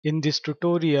In this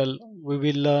tutorial, we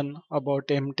will learn about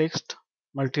mtext,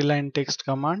 multiline text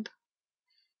command.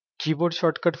 Keyboard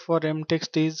shortcut for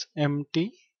mtext is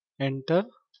MT, enter,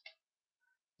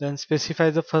 then specify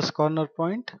the first corner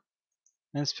point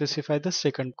and specify the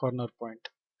second corner point.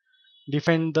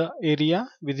 Define the area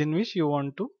within which you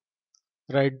want to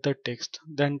write the text.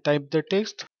 Then type the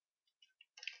text.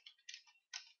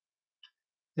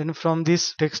 Then from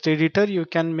this text editor, you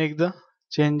can make the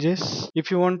changes. If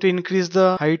you want to increase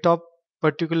the height of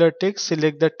particular text,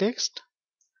 select the text,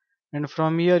 and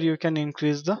from here you can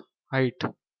increase the height.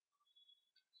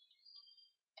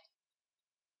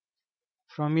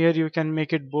 From here you can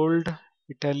make it bold,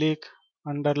 italic,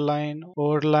 underline,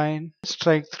 overline,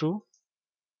 strike through,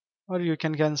 or you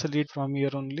can cancel it from here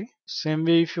only. Same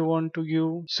way if you want to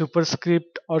give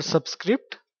superscript or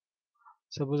subscript.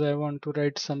 Suppose I want to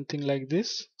write something like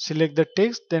this. Select the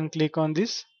text, then click on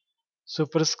this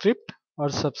superscript or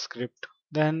subscript.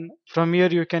 Then from here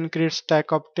you can create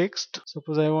stack of text.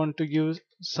 Suppose I want to give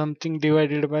something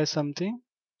divided by something.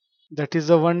 That is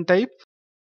the one type.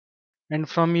 And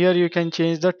from here you can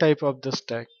change the type of the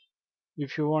stack.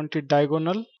 If you want it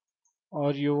diagonal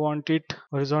or you want it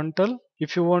horizontal.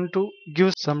 If you want to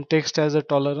give some text as a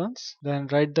tolerance, then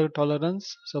write the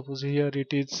tolerance. Suppose here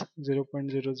it is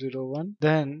 0.001.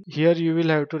 Then here you will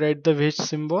have to write the wedge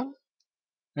symbol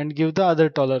and give the other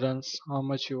tolerance how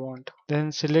much you want.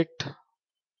 Then select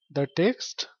the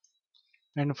text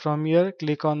and from here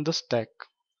click on the stack.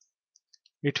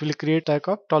 It will create stack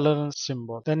of tolerance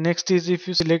symbol. Then next is if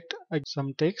you select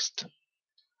some text,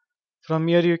 from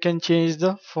here you can change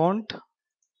the font.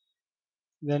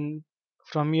 Then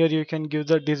from here you can give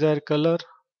the desired color,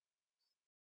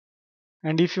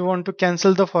 and if you want to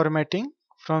cancel the formatting,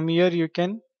 from here you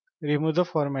can remove the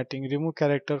formatting, remove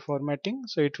character formatting,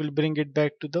 so it will bring it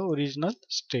back to the original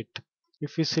state.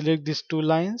 If we select these two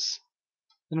lines,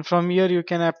 then from here you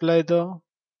can apply the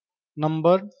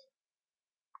number,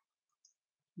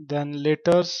 then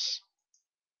letters,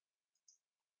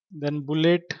 then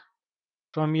bullet.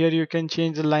 From here you can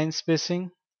change the line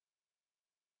spacing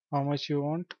how much you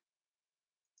want.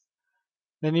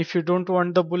 Then if you don't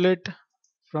want the bullet,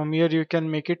 from here you can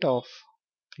make it off.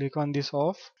 Click on this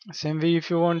off. Same way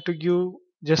if you want to give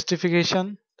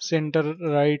justification, center,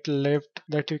 right, left,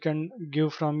 that you can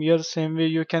give from here. Same way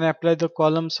you can apply the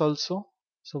columns also.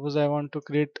 Suppose I want to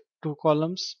create two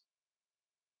columns,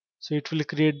 so it will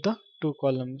create the two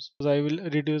columns. So I will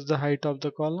reduce the height of the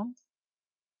column,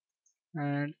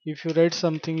 and if you write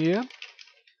something here,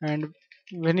 and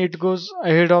when it goes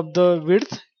ahead of the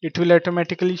width, it will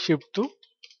automatically shift to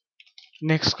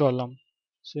next column.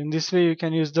 So in this way you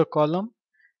can use the column,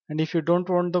 and if you don't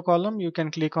want the column you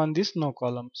can click on this no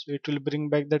column, so it will bring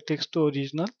back the text to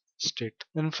original state.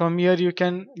 Then from here you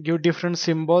can give different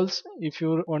symbols. If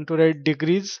you want to write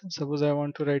degrees, suppose I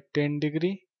want to write 10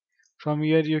 degree, from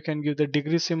here you can give the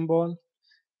degree symbol.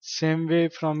 Same way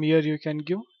from here you can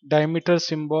give diameter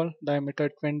symbol, diameter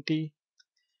 20,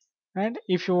 and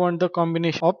if you want the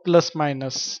combination of plus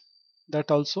minus,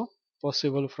 that also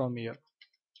possible from here.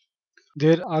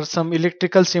 There are some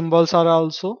electrical symbols are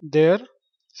also there.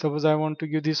 Suppose I want to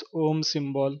give this ohm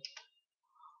symbol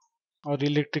or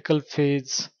electrical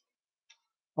phase,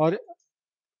 or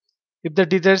if the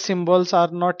desired symbols are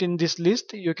not in this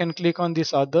list, you can click on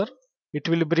this other. It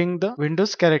will bring the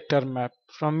Windows character map.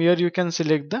 From here you can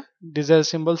select the desired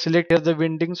symbol. Select here the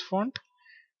Windings font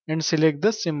and select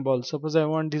the symbol. Suppose I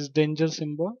want this danger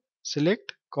symbol.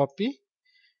 Select, copy,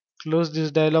 close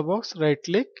this dialog box, right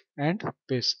click and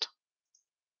paste.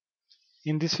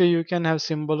 In this way you can have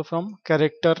symbol from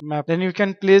character map. Then you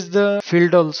can place the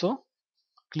field also.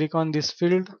 Click on this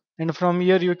field, and from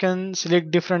here you can select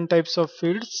different types of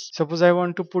fields. Suppose I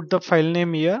want to put the file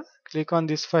name here. Click on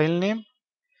this file name,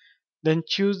 then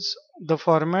choose the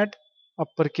format,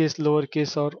 uppercase,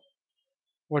 lowercase, or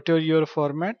whatever your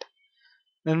format.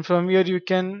 Then from here you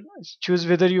can choose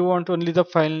whether you want only the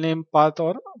file name, path,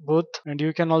 or both, and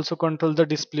you can also control the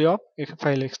display of a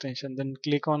file extension. Then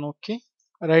click on OK.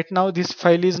 Right now this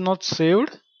file is not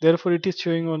saved, therefore it is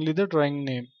showing only the drawing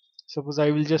name. Suppose I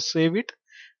will just save it.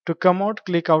 To come out,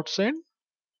 click outside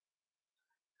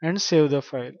and save the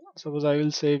file. Suppose I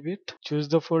will save it, choose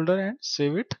the folder and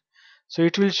save it. So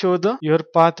it will show the your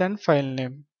path and file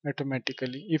name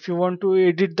automatically. If you want to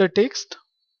edit the text,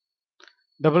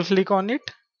 double click on it.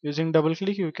 Using double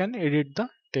click you can edit the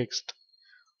text.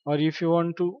 Or if you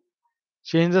want to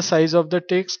change the size of the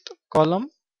text column,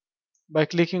 by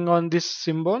clicking on this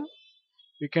symbol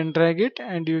you can drag it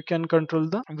and you can control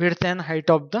the width and height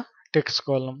of the text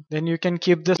column. Then you can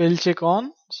keep the spell check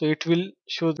on, so it will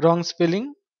show wrong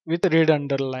spelling with red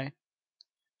underline.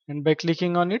 and by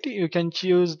clicking on it you can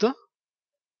choose the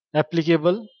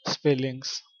applicable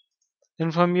spellings.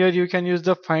 Then from here you can use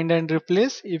the find and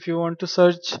replace. If you want to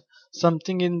search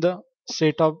something in the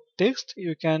set of text,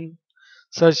 you can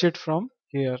search it from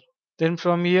here. Then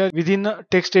from here within a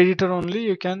text editor only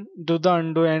you can do the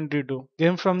undo and redo.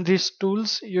 Then from these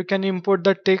tools you can import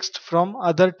the text from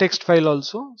other text file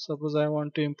also. Suppose I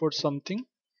want to import something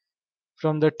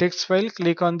from the text file,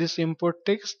 click on this import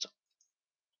text,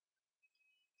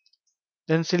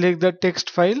 then select the text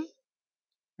file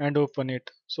and open it.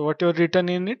 So what you have written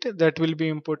in it, that will be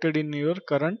imported in your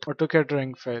current AutoCAD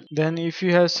drawing file. Then if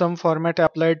you have some format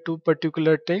applied to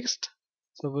particular text,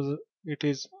 suppose it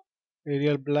is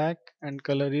Arial black and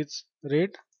color is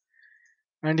red,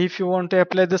 and if you want to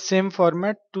apply the same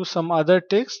format to some other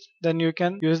text, then you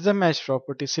can use the match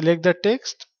property. Select the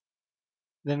text,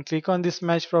 then click on this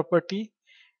match property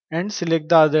and select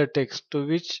the other text to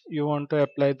which you want to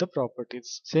apply the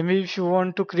properties. Same if you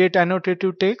want to create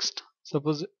annotative text,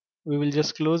 suppose we will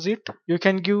just close it. You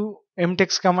can give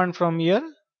mtext command from here.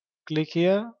 Click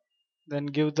here, then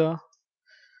give the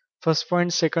first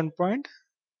point, second point,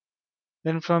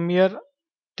 then from here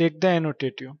take the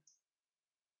annotative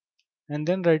and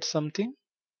then write something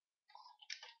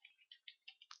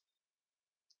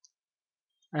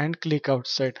and click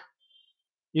outside.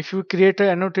 If you create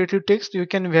an annotative text, you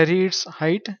can vary its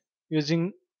height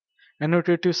using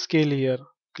annotative scale here.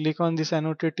 Click on this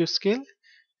annotative scale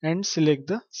and select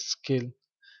the scale.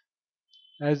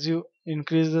 As you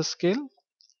increase the scale,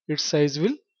 its size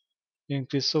will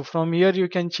increase. So from here you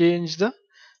can change the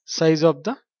size of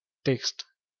the text.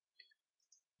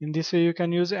 In this way you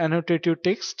can use annotative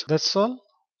text. That's all.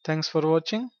 Thanks for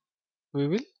watching. We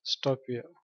will stop here.